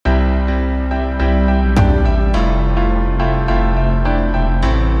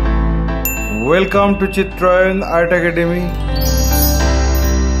Welcome to Chitrayan Art Academy.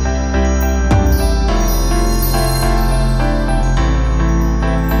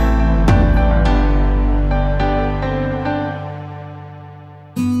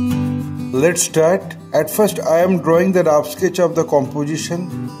 Let's start. At first I am drawing the rough sketch of the composition.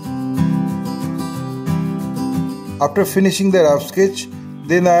 After finishing the rough sketch,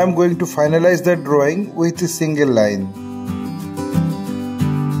 then I am going to finalize the drawing with a single line.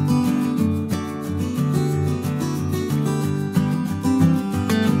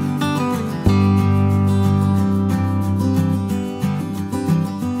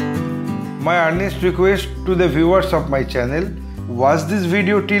 My earnest request to the viewers of my channel, watch this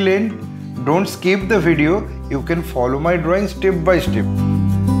video till end. Don't skip the video. You can follow my drawing step by step.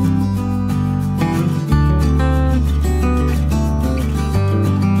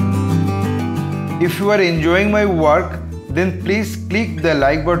 If you are enjoying my work, then please click the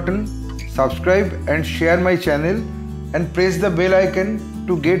like button, subscribe and share my channel and press the bell icon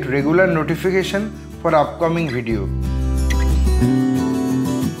to get regular notification for upcoming video.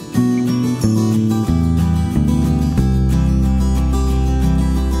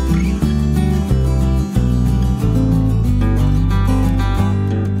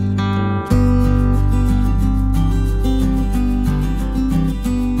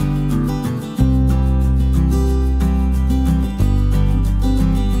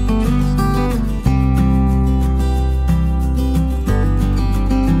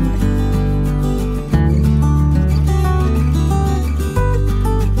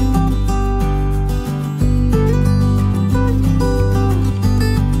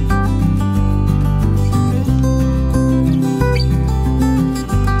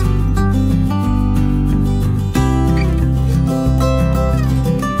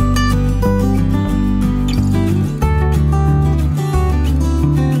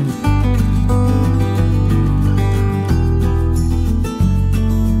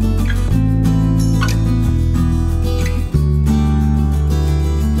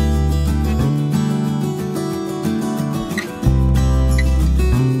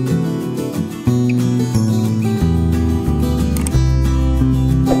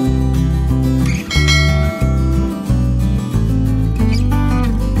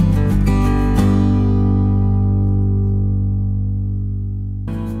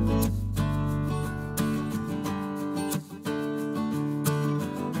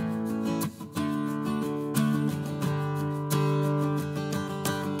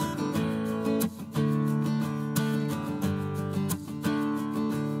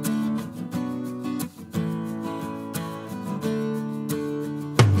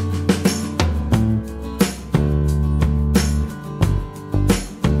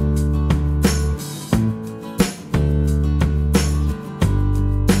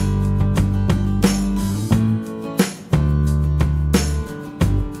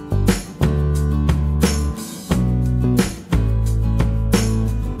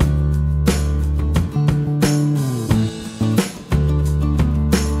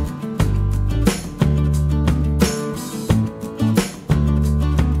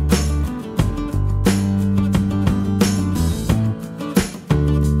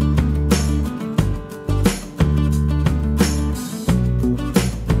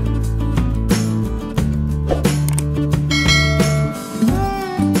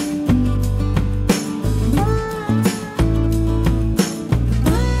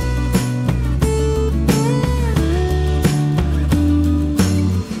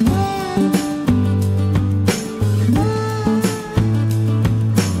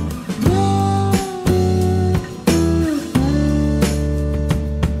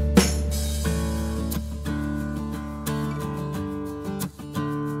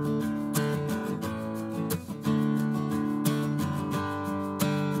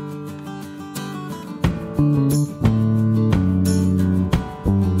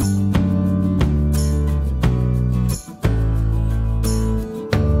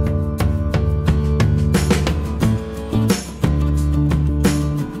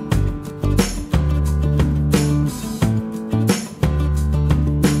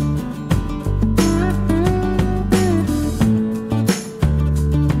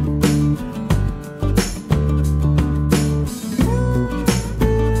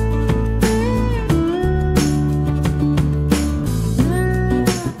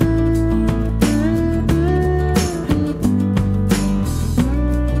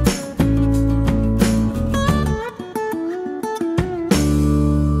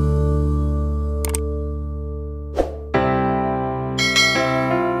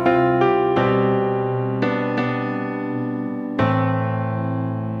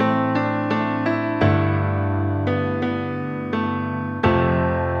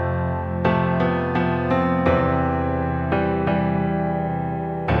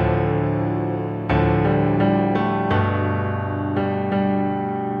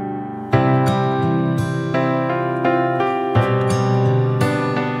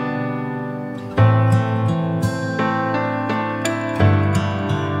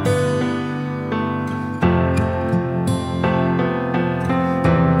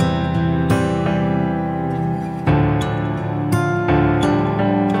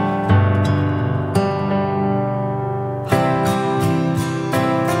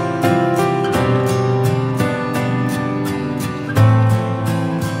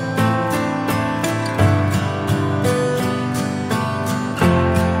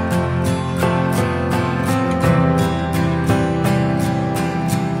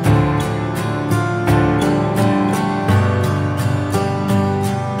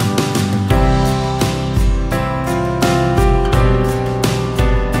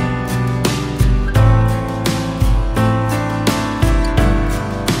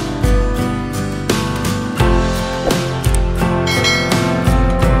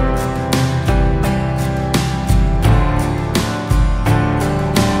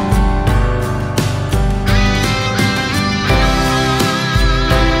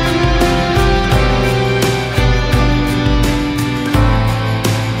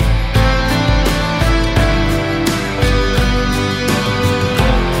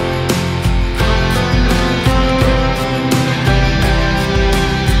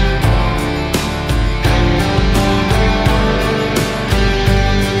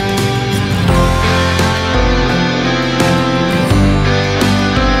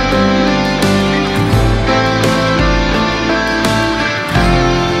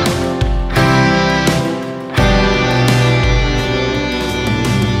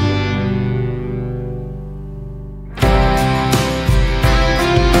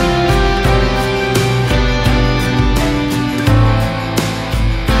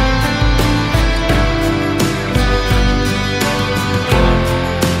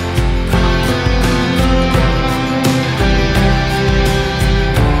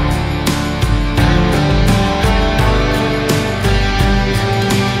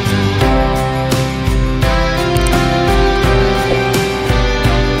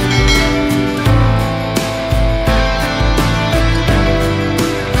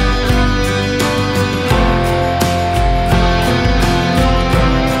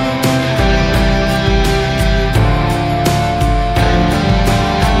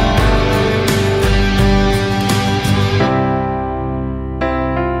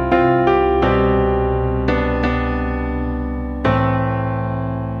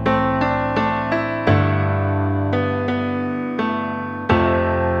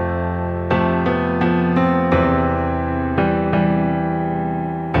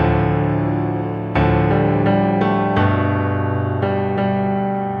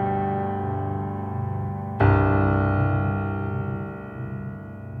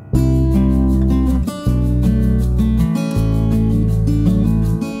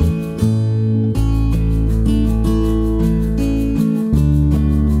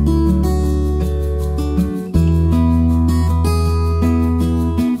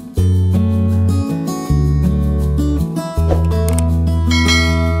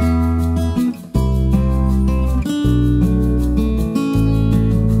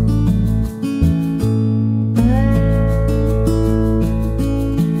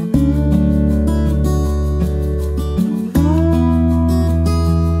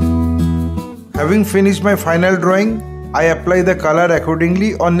 Having finished my final drawing, I apply the color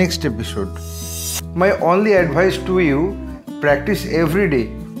accordingly on next episode. My only advice to you, practice every day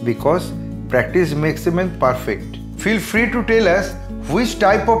because practice makes a man perfect. Feel free to tell us which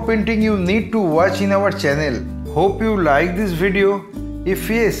type of painting you need to watch in our channel. Hope you like this video. If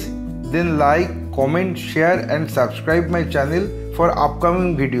yes, then like, comment, share and subscribe my channel for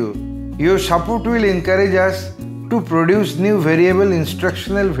upcoming video. Your support will encourage us to produce new variable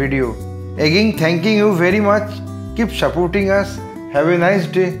instructional video. Again, thanking you very much. Keep supporting us. Have a nice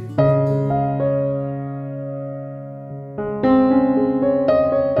day.